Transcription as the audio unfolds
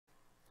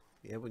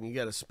Yeah, when you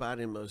got a spot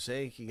in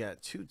Mosaic, you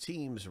got two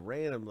teams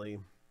randomly.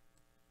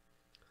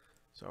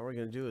 So all we're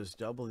going to do is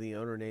double the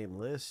owner name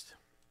list.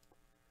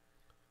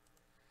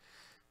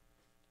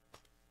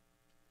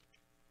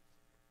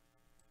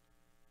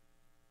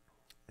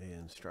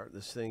 And start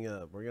this thing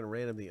up. We're going to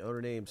random the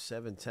owner name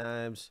 7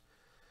 times.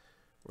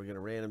 We're going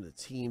to random the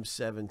team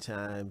 7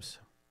 times.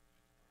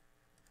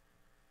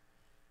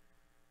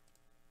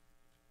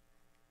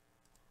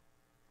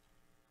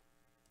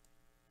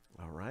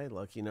 All right,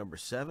 lucky number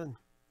 7.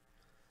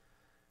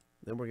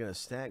 Then we're going to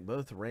stack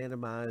both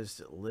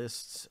randomized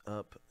lists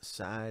up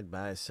side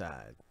by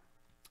side.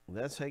 And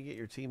that's how you get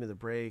your team of the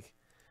break.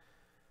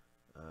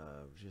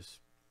 Just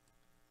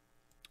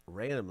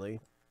randomly.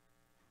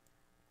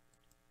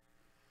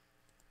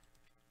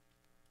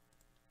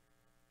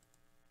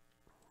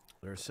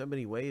 There are so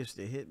many ways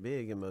to hit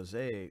big in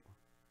Mosaic.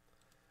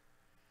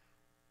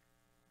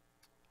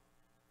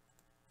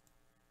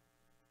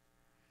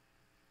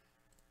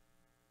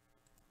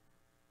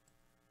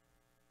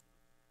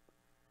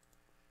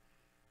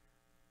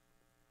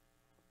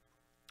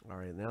 All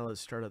right, now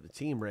let's start up the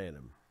team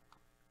random.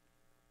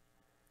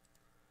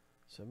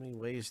 So many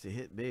ways to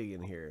hit big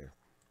in here.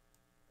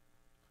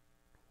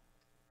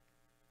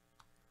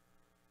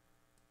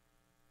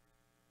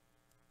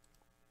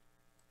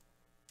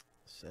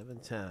 Seven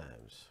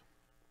times.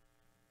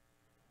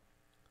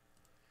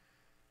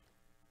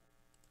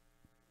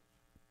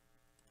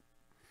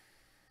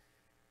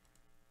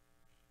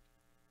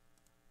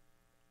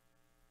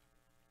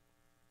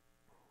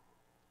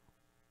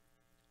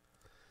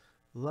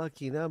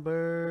 Lucky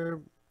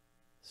number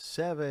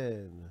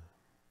 7.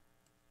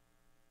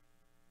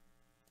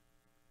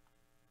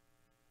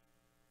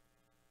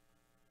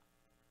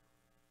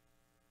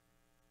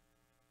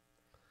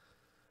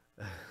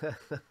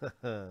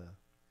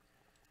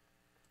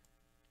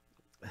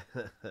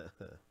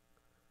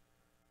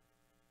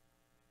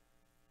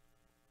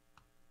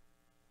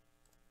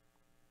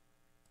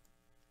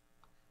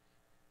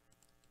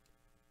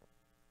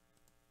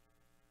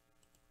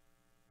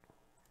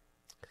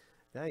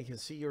 Now you can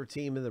see your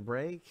team in the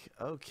break.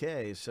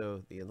 Okay,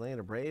 so the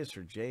Atlanta Braves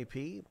for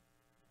JP.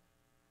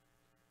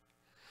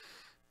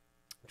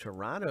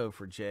 Toronto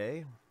for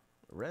Jay.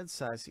 Red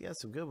Sox, you got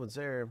some good ones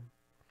there.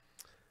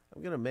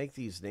 I'm going to make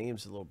these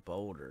names a little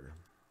bolder.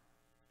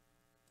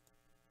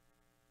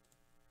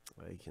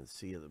 Well, you can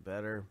see it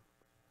better.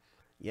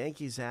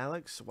 Yankees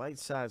Alex, White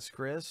Sox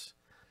Chris.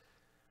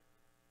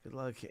 Good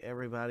luck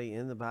everybody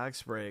in the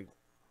box break.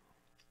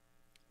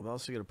 I'm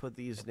also going to put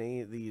these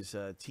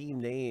team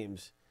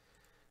names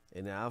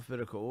in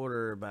alphabetical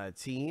order by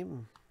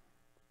team.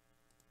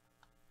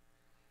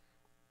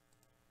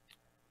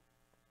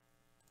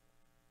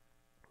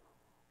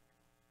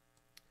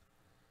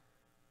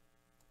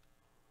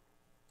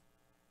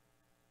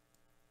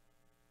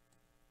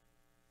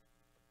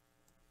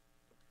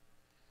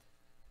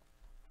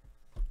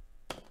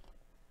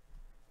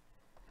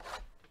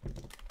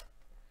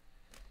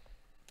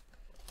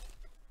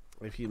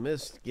 If you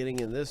missed getting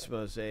in this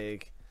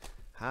Mosaic,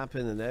 hop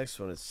in the next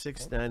one. It's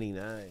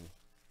 $6.99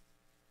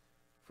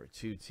 for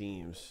 2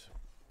 teams.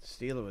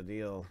 Steal of a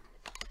deal.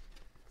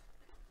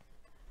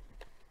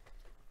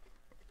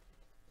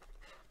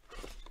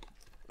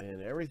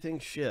 And everything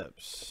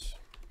ships.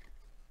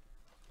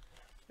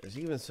 There's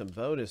even some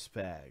bonus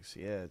packs.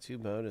 Yeah, 2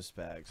 bonus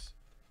packs.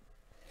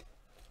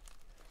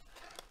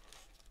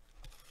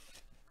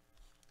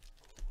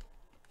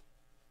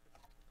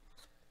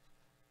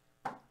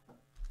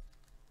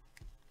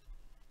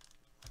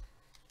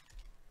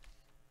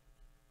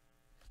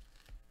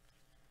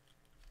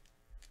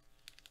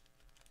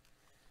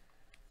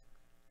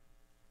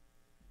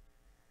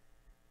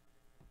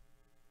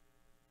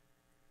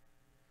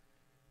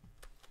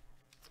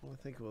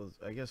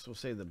 I guess we'll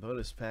save the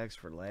bonus packs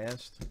for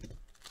last.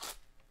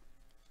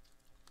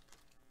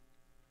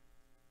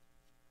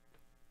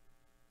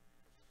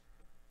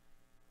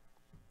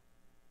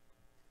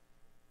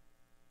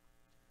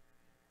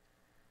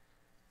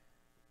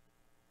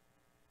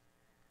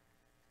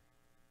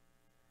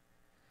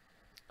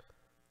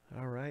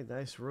 All right,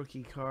 nice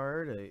rookie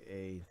card,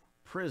 a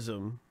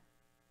Prism.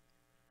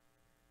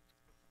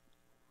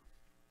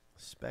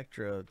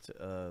 Spectra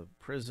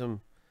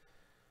Prism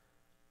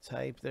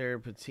type there.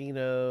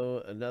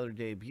 Patino, another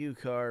debut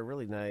card,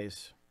 really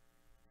nice.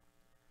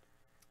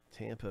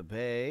 Tampa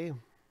Bay.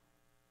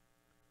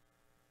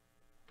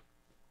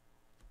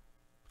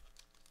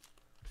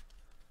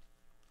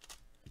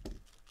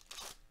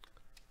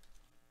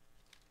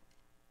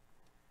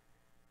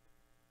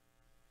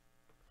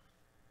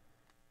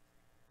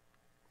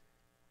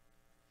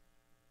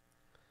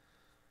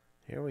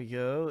 Here we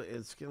go.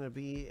 It's going to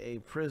be a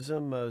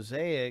Prism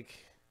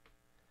Mosaic.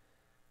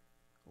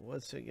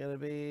 What's it going to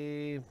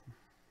be?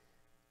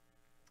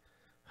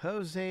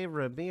 Jose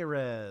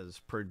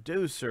Ramirez,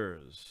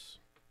 producers.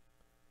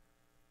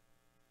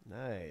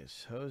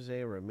 Nice.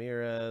 Jose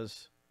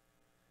Ramirez,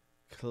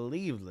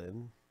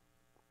 Cleveland.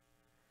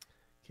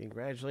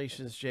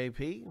 Congratulations,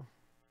 JP.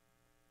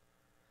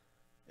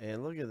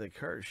 And look at the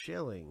Kurt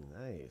Schilling.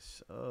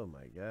 Nice. Oh,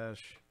 my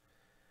gosh.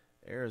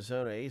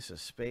 Arizona Ace of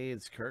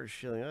Spades, Kurt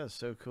Schilling. That's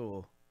so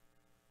cool.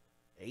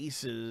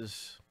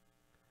 Aces.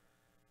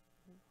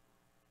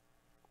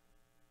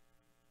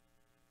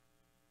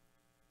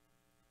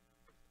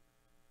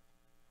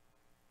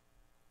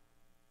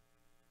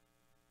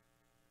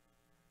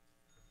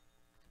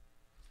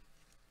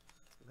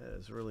 That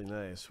is really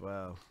nice.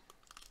 Wow.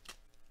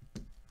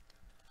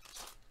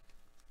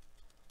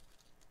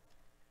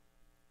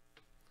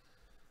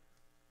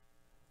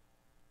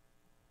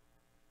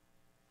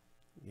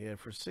 Yeah,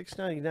 for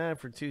 $6.99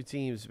 for 2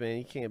 teams, man,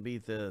 you can't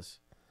beat this.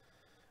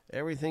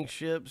 Everything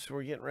ships.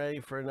 We're getting ready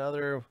for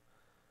another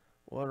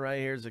one right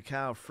here. Is a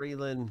Kyle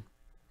Freeland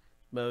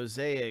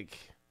Mosaic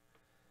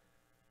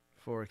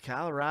for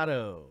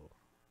Colorado.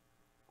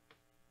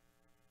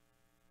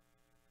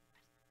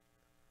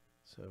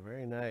 So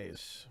very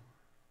nice.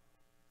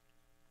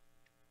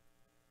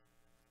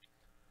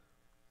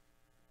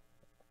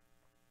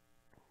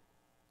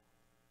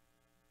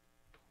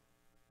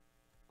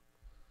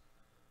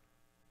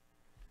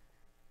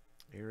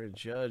 Aaron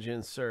Judge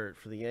insert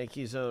for the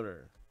Yankees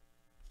owner.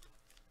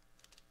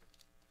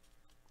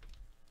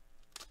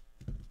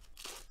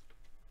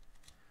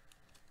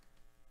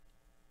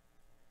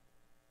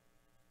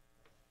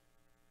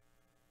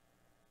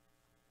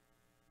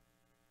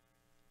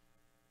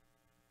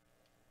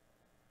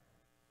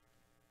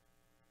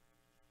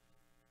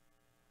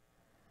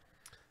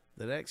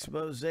 The next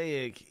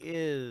Mosaic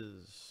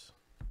is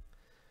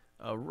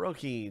a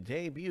rookie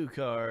debut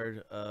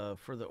card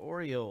for the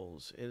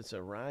Orioles. It's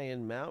a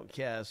Ryan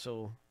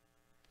Mountcastle.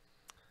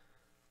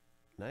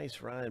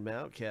 Nice Ryan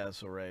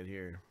Mountcastle right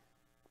here.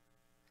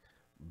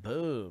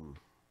 Boom.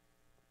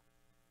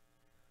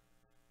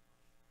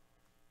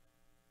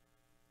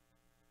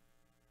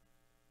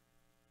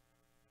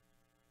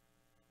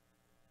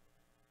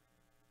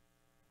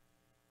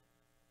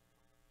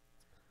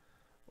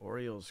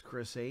 Orioles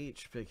Chris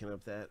H. picking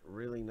up that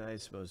really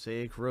nice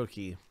Mosaic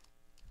rookie.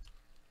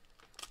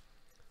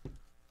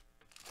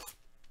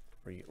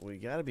 We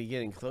got to be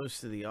getting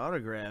close to the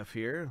autograph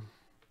here.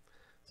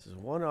 This is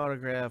 1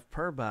 autograph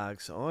per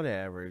box on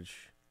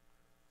average.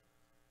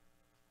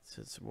 Let's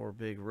hit some more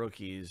big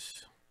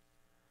rookies.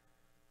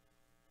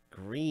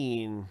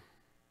 Green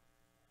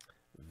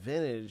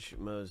vintage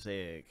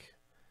Mosaic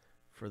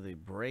for the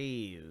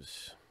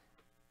Braves.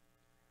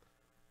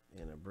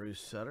 And a Bruce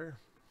Sutter.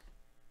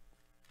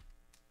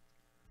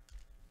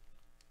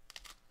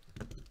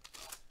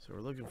 So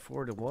we're looking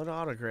forward to 1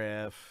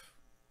 autograph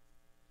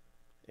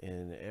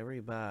in every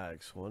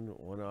box. One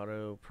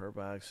auto per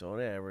box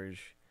on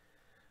average.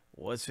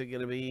 What's it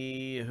going to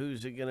be?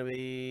 Who's it going to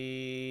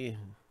be?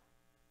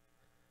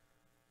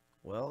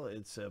 Well,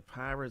 it's a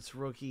Pirates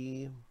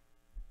rookie.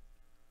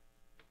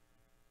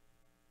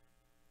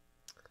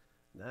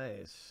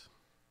 Nice.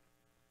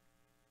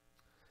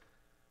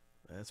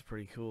 That's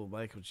pretty cool.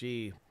 Michael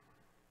G.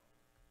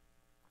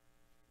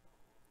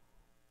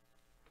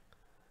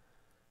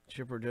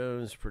 Chipper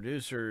Jones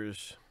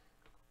Producers.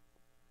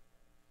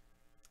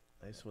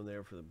 Nice one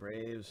there for the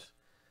Braves.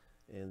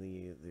 And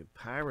the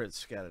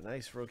Pirates got a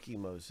nice rookie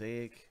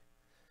Mosaic.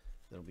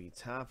 That'll be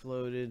top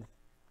loaded.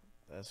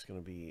 That's going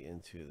to be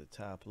into the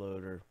top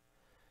loader.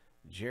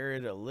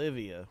 Jared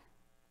Olivia.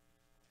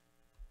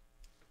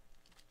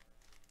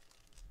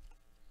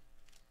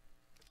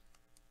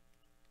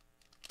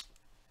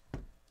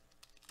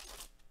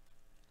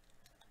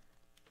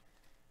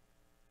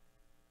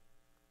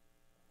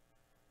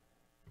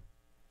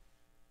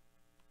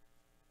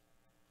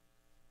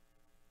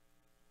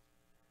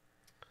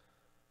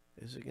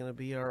 Is it going to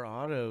be our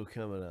auto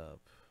coming up?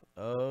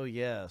 Oh,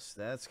 yes.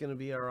 That's going to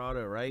be our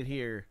auto right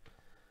here.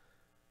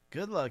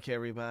 Good luck,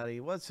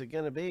 everybody. What's it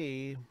going to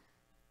be?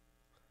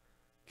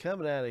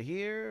 Coming out of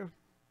here.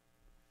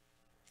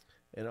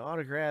 An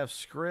autograph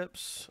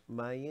Scripps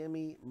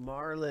Miami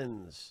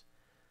Marlins.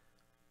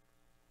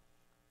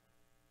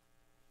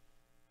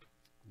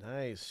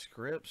 Nice.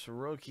 Scripps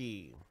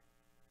rookie.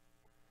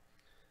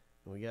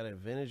 We got a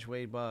vintage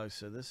weight box.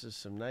 So this is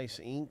some nice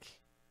ink.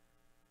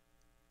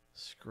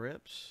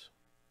 Scripps.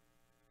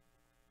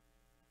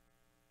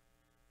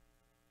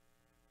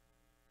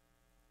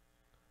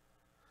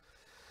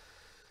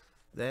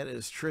 That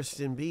is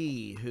Tristan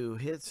B, who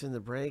hits in the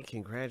break.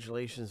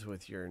 Congratulations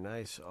with your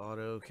nice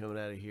auto coming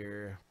out of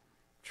here.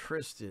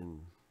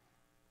 Tristan.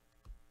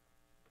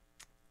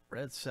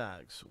 Red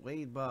Sox,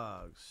 Wade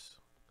Boggs.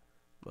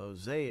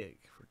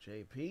 Mosaic for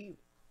JP.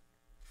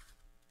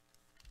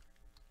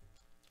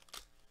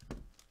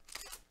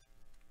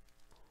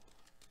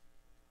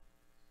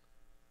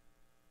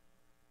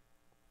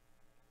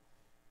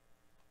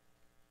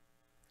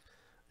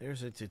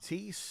 There's a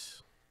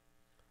Tatis.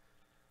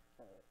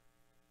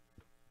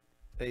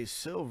 A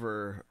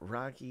silver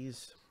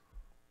Rockies.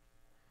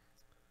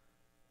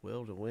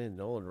 Will to win,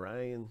 Nolan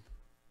Ryan.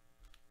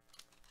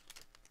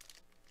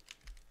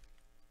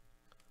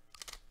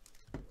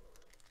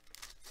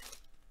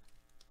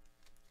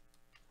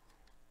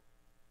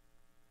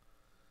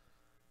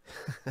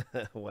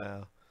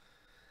 Wow.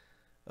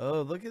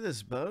 Oh, look at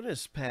this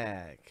bonus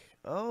pack.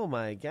 Oh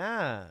my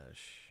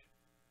gosh.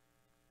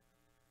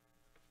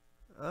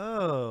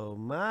 Oh,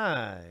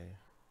 my.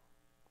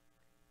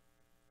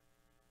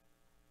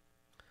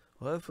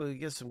 Well, hopefully we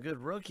get some good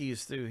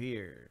rookies through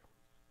here.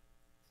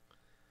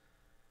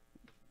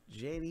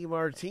 JD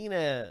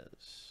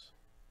Martinez.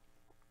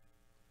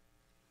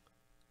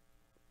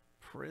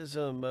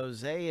 Prism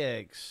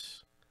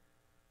Mosaics.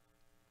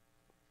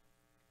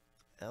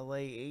 LA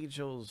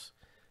Angels.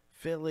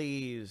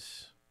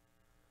 Phillies.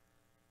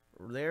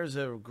 There's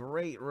a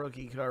great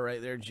rookie card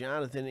right there.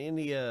 Jonathan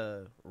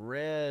India.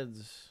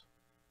 Reds.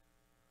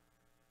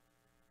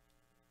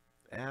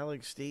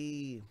 Alex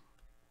D.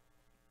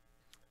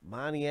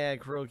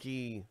 Moniac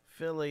rookie.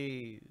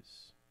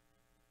 Phillies.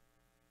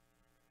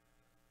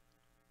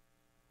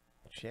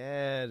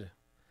 Chad.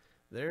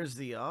 There's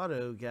the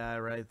auto guy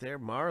right there.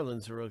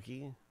 Marlins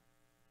rookie.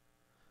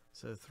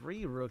 So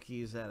 3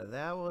 rookies out of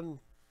that one.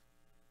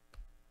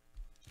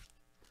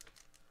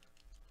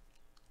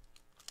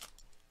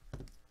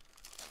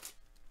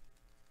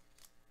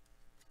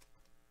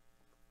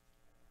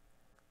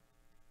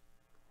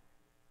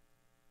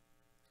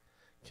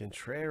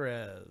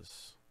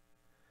 Contreras.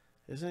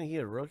 Isn't he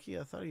a rookie?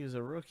 I thought he was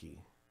a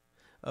rookie.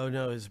 Oh,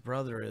 no, his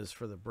brother is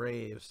for the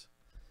Braves.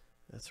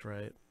 That's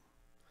right.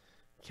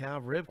 Cal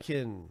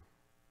Ripken.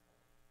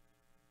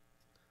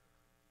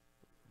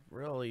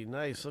 Really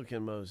nice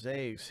looking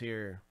mosaics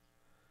here.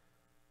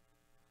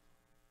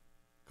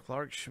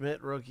 Clark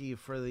Schmidt rookie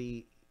for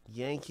the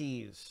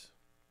Yankees.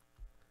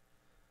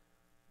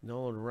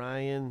 Nolan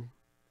Ryan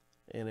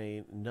and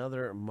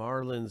another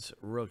Marlins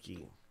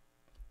rookie.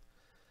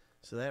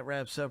 So that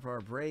wraps up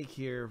our break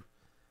here.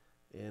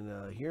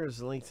 And here's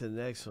the link to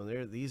the next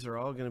one. These are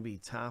all going to be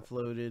top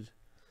loaded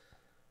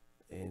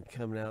and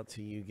coming out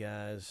to you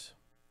guys.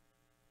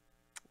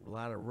 A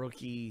lot of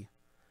rookie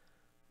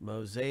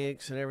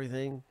mosaics and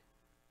everything.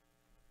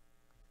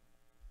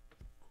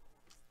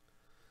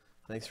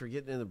 Thanks for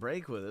getting in the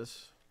break with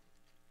us.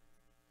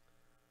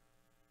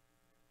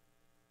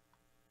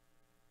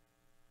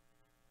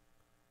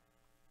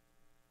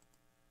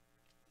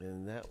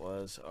 And that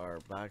was our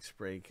box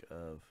break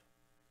of